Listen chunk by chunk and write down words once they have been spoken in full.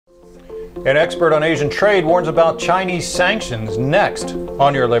An expert on Asian trade warns about Chinese sanctions next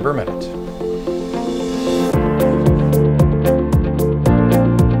on your Labor Minute.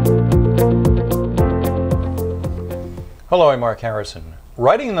 Hello, I'm Mark Harrison.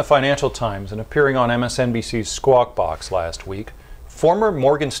 Writing in the Financial Times and appearing on MSNBC's Squawk Box last week, former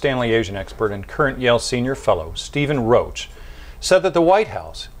Morgan Stanley Asian expert and current Yale Senior Fellow Stephen Roach said that the White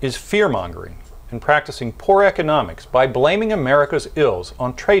House is fear-mongering and practicing poor economics by blaming America's ills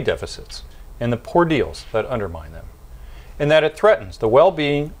on trade deficits and the poor deals that undermine them, and that it threatens the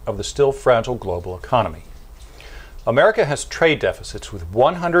well-being of the still fragile global economy. America has trade deficits with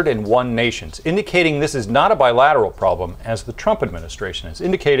 101 nations, indicating this is not a bilateral problem, as the Trump administration has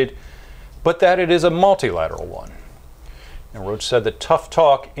indicated, but that it is a multilateral one. And Roach said that tough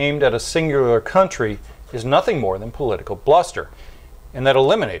talk aimed at a singular country is nothing more than political bluster, and that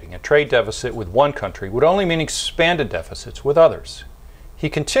eliminating a trade deficit with one country would only mean expanded deficits with others. He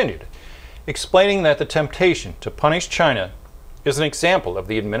continued, explaining that the temptation to punish China is an example of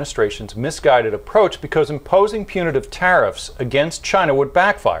the administration's misguided approach because imposing punitive tariffs against China would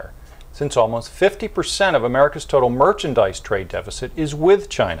backfire, since almost 50% of America's total merchandise trade deficit is with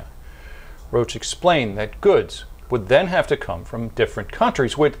China. Roach explained that goods would then have to come from different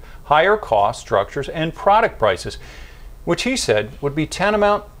countries with higher cost structures and product prices, which he said would be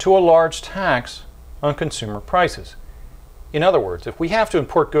tantamount to a large tax on consumer prices. In other words, if we have to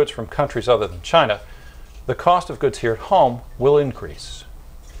import goods from countries other than China, the cost of goods here at home will increase.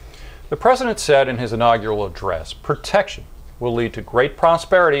 The president said in his inaugural address, protection will lead to great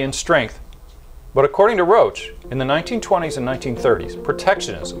prosperity and strength. But according to Roach, in the 1920s and 1930s,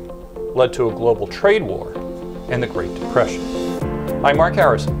 protectionism led to a global trade war and the Great Depression. I'm Mark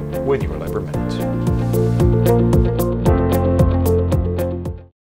Harrison with your Labor Minute.